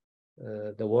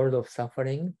 the world of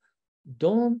suffering,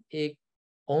 don't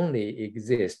only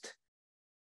exist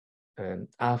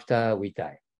after we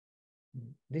die.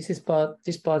 This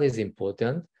part is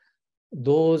important.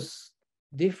 Those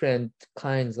different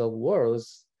kinds of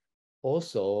worlds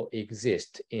also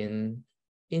exist in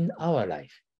our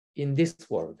life, in this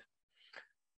world.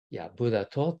 Yeah, Buddha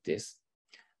taught this.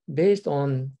 Based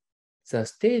on the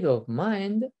state of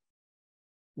mind,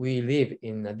 we live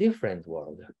in a different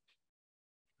world.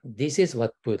 This is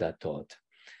what Buddha taught.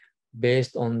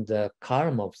 Based on the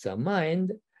karma of the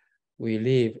mind, we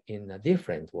live in a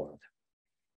different world.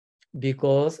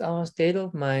 Because our state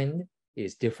of mind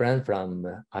is different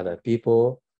from other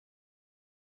people,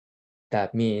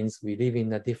 that means we live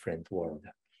in a different world.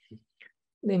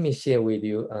 Let me share with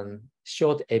you a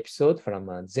short episode from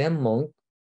a Zen monk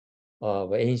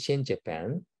of ancient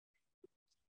Japan.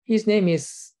 His name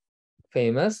is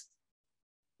famous.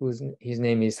 His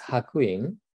name is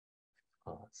Hakuin.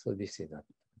 So this is that.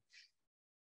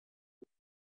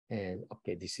 And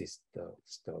okay, this is the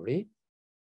story.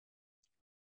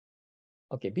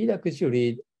 Okay, Bida, could you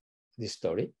read this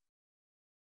story?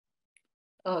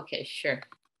 Okay, sure.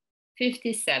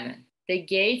 57. The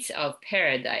Gates of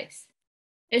Paradise.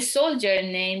 A soldier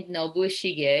named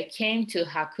Nobushige came to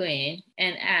Hakuin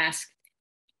and asked,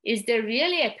 "Is there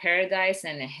really a paradise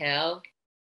and a hell?"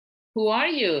 "Who are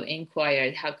you?"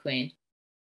 inquired Hakuin.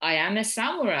 "I am a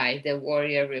samurai," the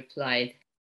warrior replied.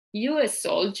 "You a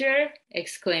soldier?"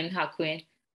 exclaimed Hakuin.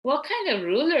 "What kind of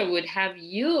ruler would have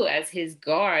you as his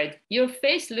guard? Your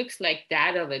face looks like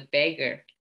that of a beggar."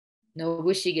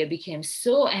 Nobushige became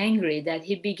so angry that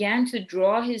he began to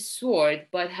draw his sword,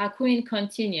 but Hakuin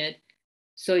continued,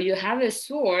 "So you have a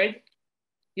sword?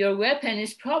 Your weapon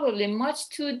is probably much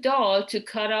too dull to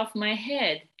cut off my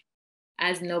head."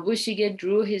 As Nobushige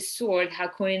drew his sword,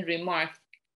 Hakuin remarked,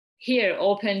 "Here,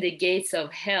 open the gates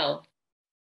of hell."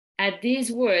 At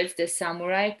these words, the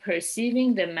samurai,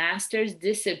 perceiving the master's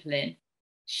discipline,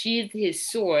 sheathed his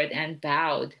sword and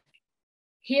bowed.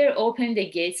 Here open the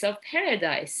gates of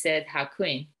paradise, said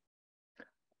Hakuin.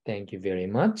 Thank you very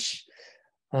much.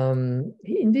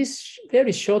 In this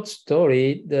very short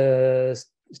story, the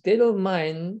state of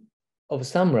mind of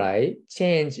samurai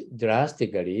changed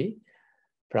drastically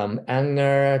from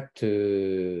anger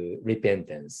to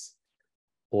repentance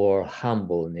or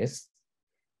humbleness.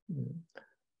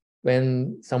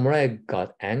 When samurai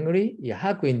got angry,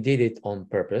 Hakuin did it on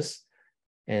purpose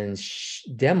and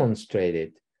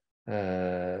demonstrated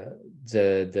the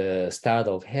start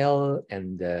of hell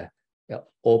and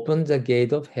opened the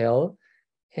gate of hell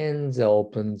and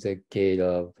opened the gate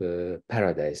of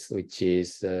paradise, which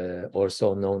is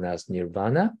also known as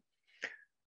nirvana.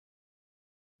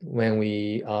 When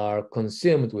we are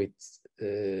consumed with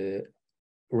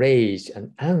rage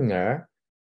and anger,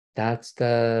 that's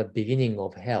the beginning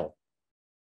of hell.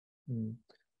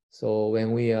 So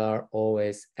when we are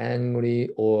always angry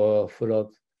or full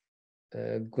of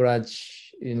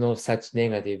grudge, such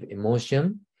negative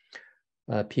emotion,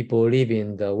 people live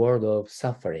in the world of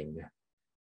suffering.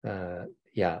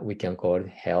 We can call it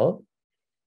hell.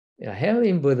 Hell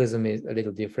in Buddhism is a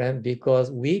little different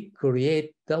because we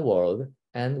create the world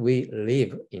and we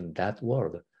live in that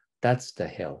world. That's the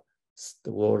hell, it's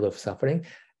the world of suffering.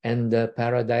 And the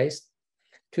paradise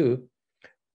too.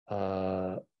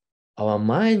 Our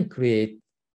mind creates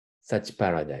such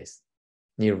paradise,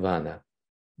 nirvana.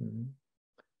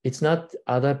 It's not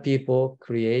other people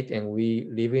create and we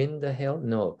live in the hell.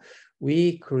 No,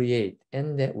 we create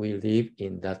and that we live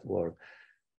in that world.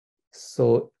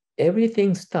 So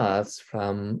everything starts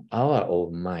from our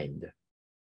own mind.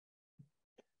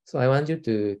 So I want you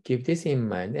to keep this in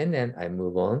mind, and then I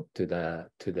move on to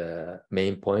the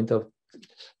main point of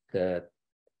the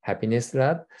happiness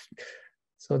lab.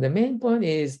 So the main point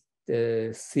is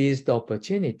seize the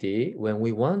opportunity when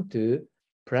we want to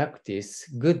practice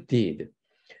good deed.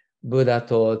 Buddha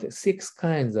taught 6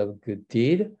 kinds of good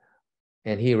deed,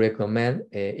 and he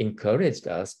encouraged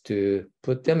us to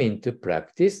put them into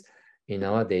practice in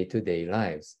our day-to-day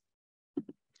lives.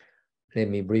 Let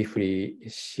me briefly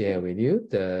share with you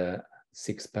the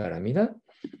 6 paramita: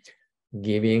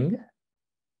 giving,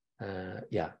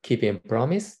 keeping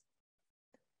promise,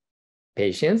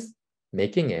 patience,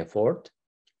 making effort,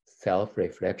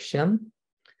 self-reflection,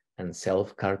 and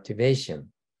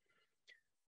self-cultivation.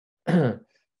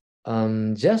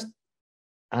 Just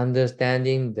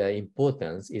understanding the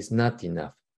importance is not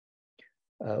enough.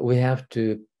 We have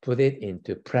to put it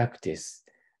into practice,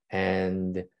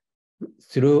 and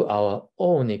through our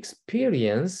own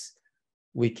experience,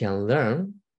 we can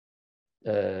learn,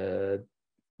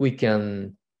 we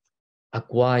can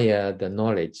acquire the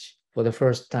knowledge for the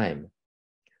first time.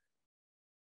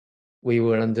 We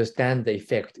will understand the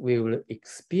effect, we will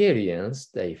experience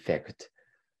the effect.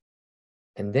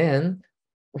 And then,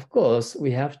 of course,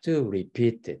 we have to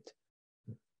repeat it.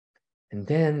 And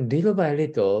then little by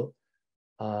little,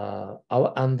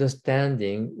 our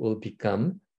understanding will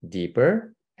become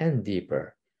deeper and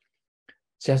deeper.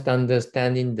 Just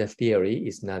understanding the theory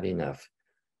is not enough.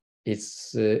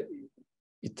 It's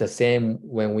the same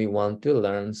when we want to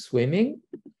learn swimming.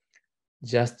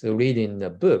 Just reading a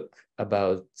book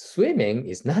about swimming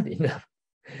is not enough.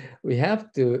 We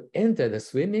have to enter the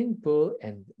swimming pool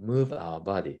and move our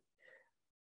body.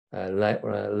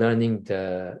 Learning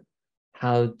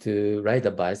how to ride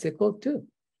a bicycle too,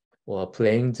 or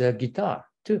playing the guitar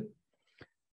too.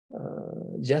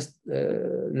 Just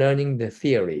learning the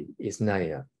theory is not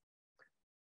enough.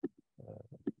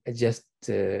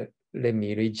 Let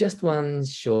me read just one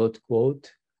short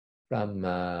quote from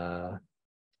a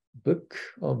book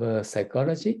of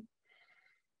psychology.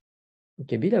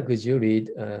 Okay, Vida, could you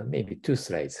read maybe 2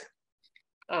 slides?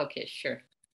 Okay, sure.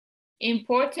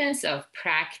 Importance of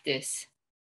practice.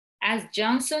 As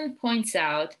Johnson points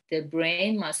out, the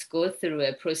brain must go through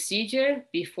a procedure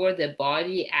before the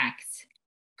body acts: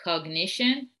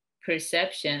 cognition,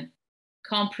 perception,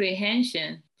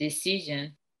 comprehension,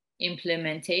 decision,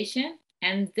 implementation,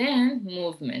 and then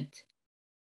movement.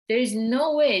 There is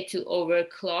no way to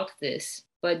overclock this,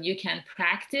 but you can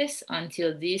practice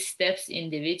until these steps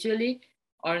individually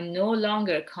are no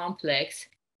longer complex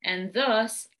and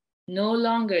thus no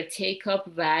longer take up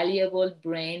valuable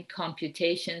brain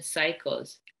computation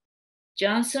cycles.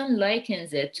 Johnson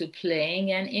likens it to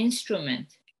playing an instrument.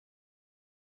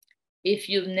 If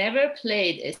you've never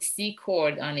played a C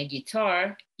chord on a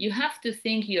guitar, you have to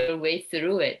think your way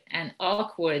through it and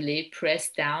awkwardly press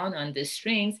down on the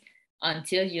strings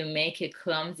until you make a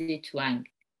clumsy twang.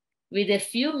 With a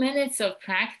few minutes of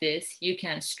practice, you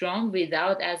can strum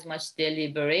without as much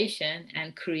deliberation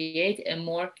and create a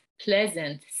more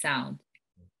pleasant sound.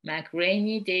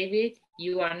 McRaney, David,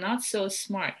 you are not so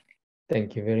smart.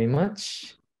 Thank you very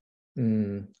much.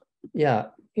 Yeah,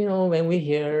 when we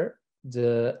hear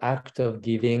the act of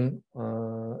giving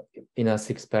in a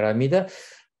six paramita,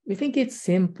 we think it's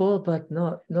simple, but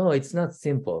no, it's not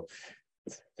simple.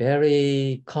 It's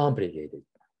very complicated.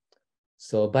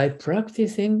 So by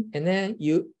practicing, and then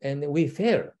we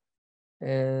fail,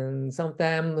 and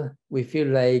sometimes we feel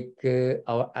like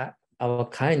our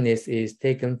kindness is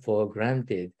taken for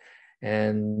granted,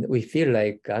 and we feel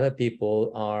like other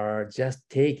people are just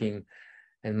taking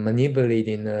and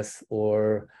manipulating us,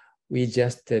 or we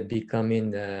just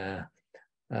becoming a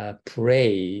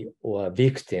prey or a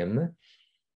victim.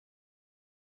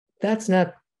 That's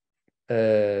not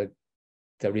the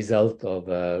result of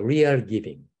real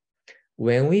giving.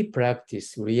 When we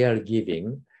practice real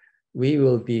giving, we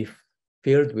will be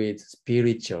filled with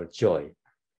spiritual joy.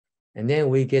 And then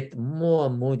we get more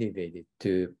motivated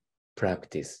to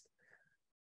practice.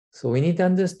 So we need to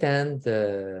understand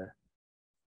the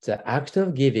act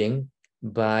of giving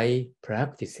by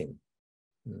practicing.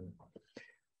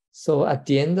 So at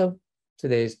the end of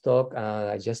today's talk,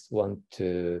 I just want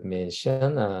to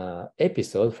mention an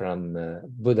episode from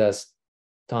Buddha's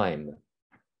time.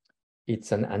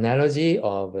 It's an analogy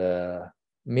of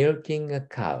milking a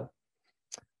cow.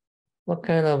 What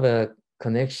kind of a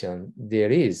connection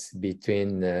there is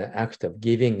between the act of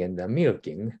giving and the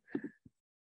milking?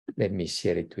 Let me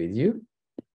share it with you.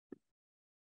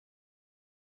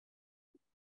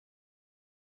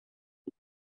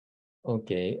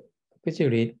 Okay, could you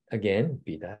read again,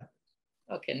 Pita?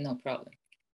 Okay, no problem.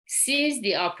 Seize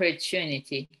the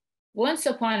opportunity. Once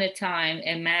upon a time,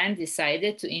 a man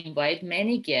decided to invite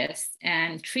many guests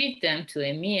and treat them to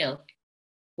a meal.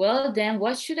 Well, then,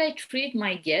 what should I treat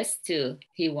my guests to?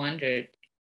 He wondered.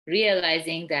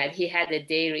 Realizing that he had a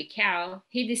dairy cow,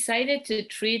 he decided to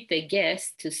treat the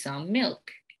guests to some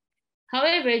milk.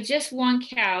 However, just one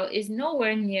cow is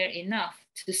nowhere near enough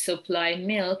to supply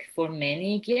milk for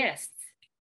many guests.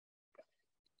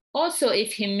 Also,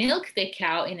 if he milked the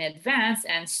cow in advance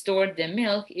and stored the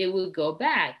milk, it would go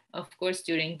bad. Of course,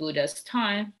 during Buddha's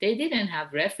time, they didn't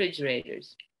have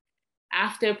refrigerators.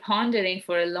 After pondering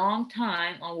for a long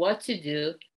time on what to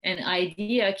do, an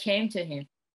idea came to him.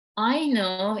 I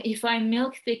know if I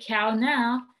milk the cow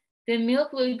now, the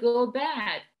milk will go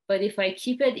bad. But if I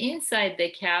keep it inside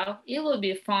the cow, it will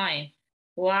be fine.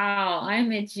 Wow,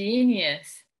 I'm a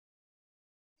genius.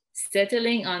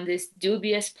 Settling on this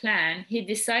dubious plan, he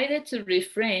decided to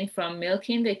refrain from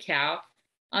milking the cow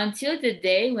until the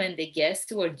day when the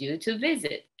guests were due to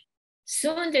visit.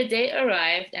 Soon the day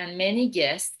arrived and many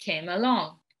guests came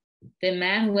along. The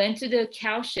man went to the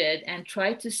cowshed and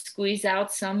tried to squeeze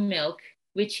out some milk,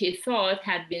 which he thought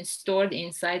had been stored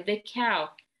inside the cow.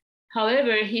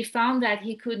 However, he found that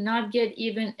he could not get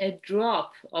even a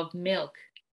drop of milk.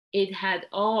 It had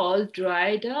all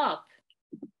dried up.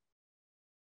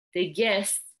 The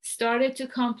guests started to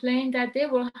complain that they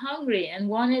were hungry and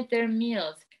wanted their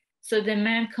meals, so the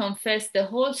man confessed the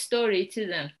whole story to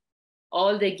them.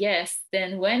 All the guests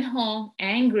then went home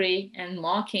angry and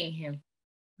mocking him.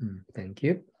 Thank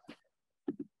you.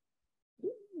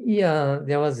 Yeah,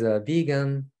 there was a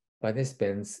vegan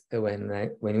participants when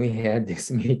we had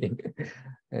this meeting,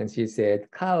 and she said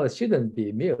cows shouldn't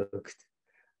be milked.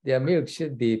 Their milk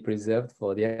should be preserved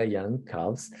for their young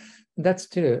calves. That's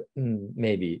true,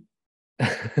 maybe.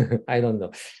 I don't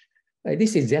know.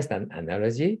 This is just an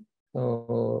analogy.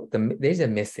 There's a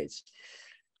message.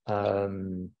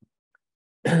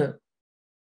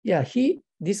 Yeah,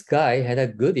 this guy had a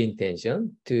good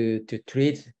intention to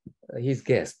treat his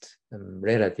guests,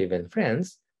 relative and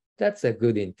friends. That's a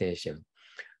good intention.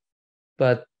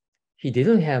 But he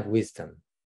didn't have wisdom.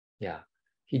 Yeah,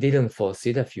 he didn't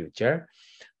foresee the future.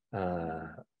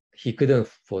 He couldn't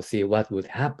foresee what would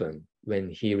happen when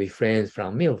he refrains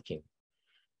from milking.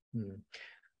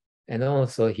 And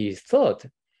also he thought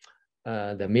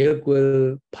the milk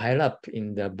will pile up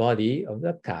in the body of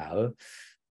the cow,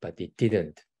 but it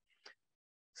didn't.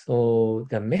 So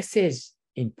the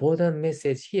important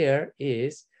message here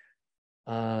is,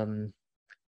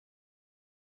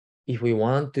 if we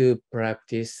want to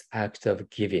practice act of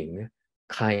giving,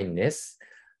 kindness,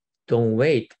 don't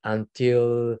wait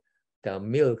until the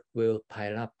milk will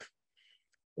pile up.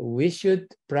 We should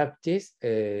practice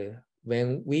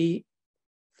when we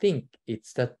think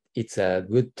it's a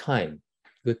good timing.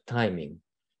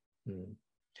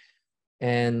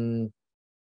 And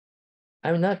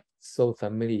I'm not so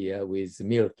familiar with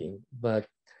milking, but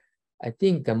I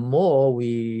think the more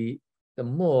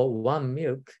one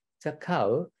milk the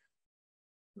cow,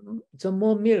 the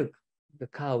more milk the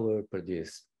cow will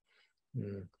produce.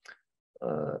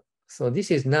 So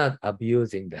this is not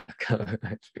abusing the cow.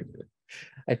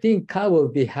 I think cow will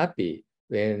be happy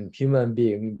when human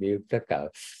being milk the cow.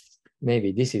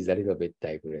 Maybe this is a little bit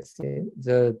digressing.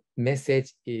 The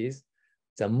message is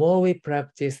the more we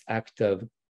practice act of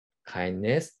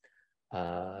kindness,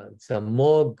 the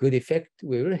more good effect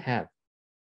we will have.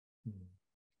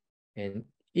 And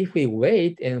if we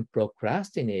wait and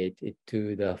procrastinate it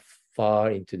to the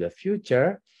far into the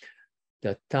future,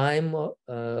 the time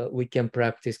we can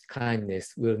practice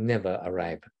kindness will never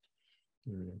arrive.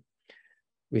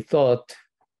 We thought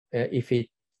if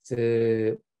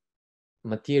it's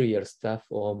material stuff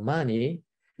or money,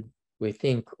 we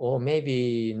think, oh,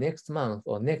 maybe next month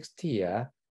or next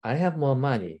year, I have more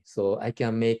money, so I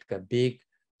can make a big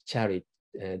charity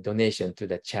donation to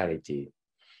the charity.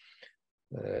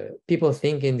 People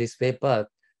think in this way, but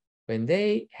when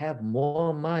they have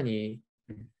more money,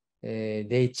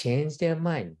 they change their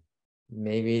mind.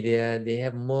 Maybe they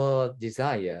have more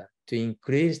desire to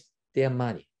increase their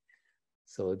money.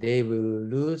 So they will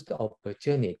lose the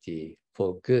opportunity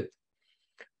for good.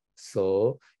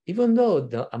 So even though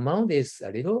the amount is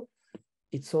a little,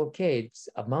 it's okay.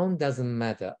 Amount doesn't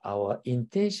matter. Our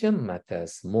intention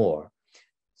matters more.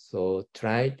 So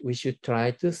we should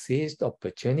try to seize the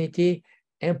opportunity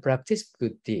and practice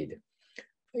good deed.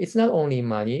 It's not only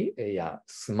money,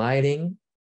 smiling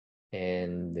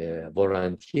and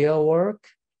volunteer work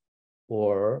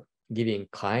or giving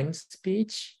kind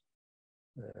speech,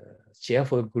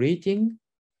 cheerful greeting,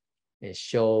 and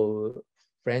show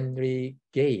friendly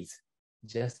gaze,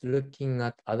 just looking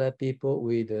at other people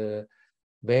with a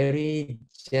very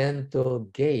gentle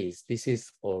gaze. This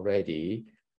is already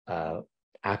an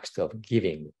act of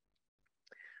giving.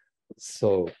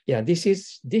 So yeah,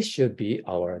 this should be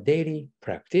our daily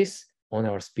practice on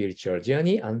our spiritual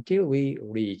journey until we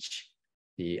reach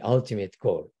the ultimate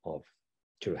goal of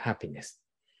true happiness.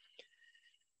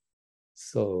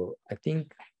 So I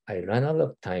think I ran out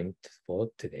of time for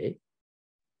today.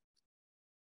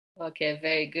 Okay,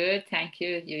 very good. Thank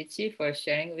you, Yuichi, for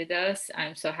sharing with us.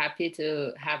 I'm so happy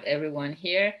to have everyone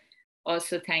here.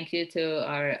 Also, thank you to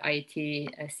our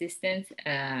IT assistant,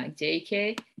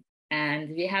 JK. And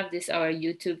we have our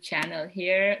YouTube channel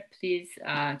here. Please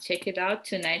check it out.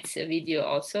 Tonight's video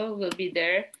also will be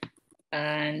there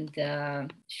and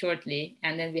shortly.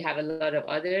 And then we have a lot of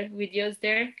other videos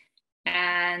there.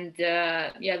 And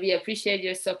yeah, we appreciate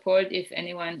your support. If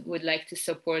anyone would like to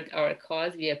support our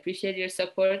cause, we appreciate your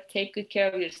support. Take good care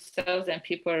of yourselves and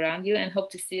people around you, and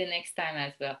hope to see you next time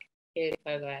as well. Okay,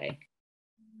 bye-bye.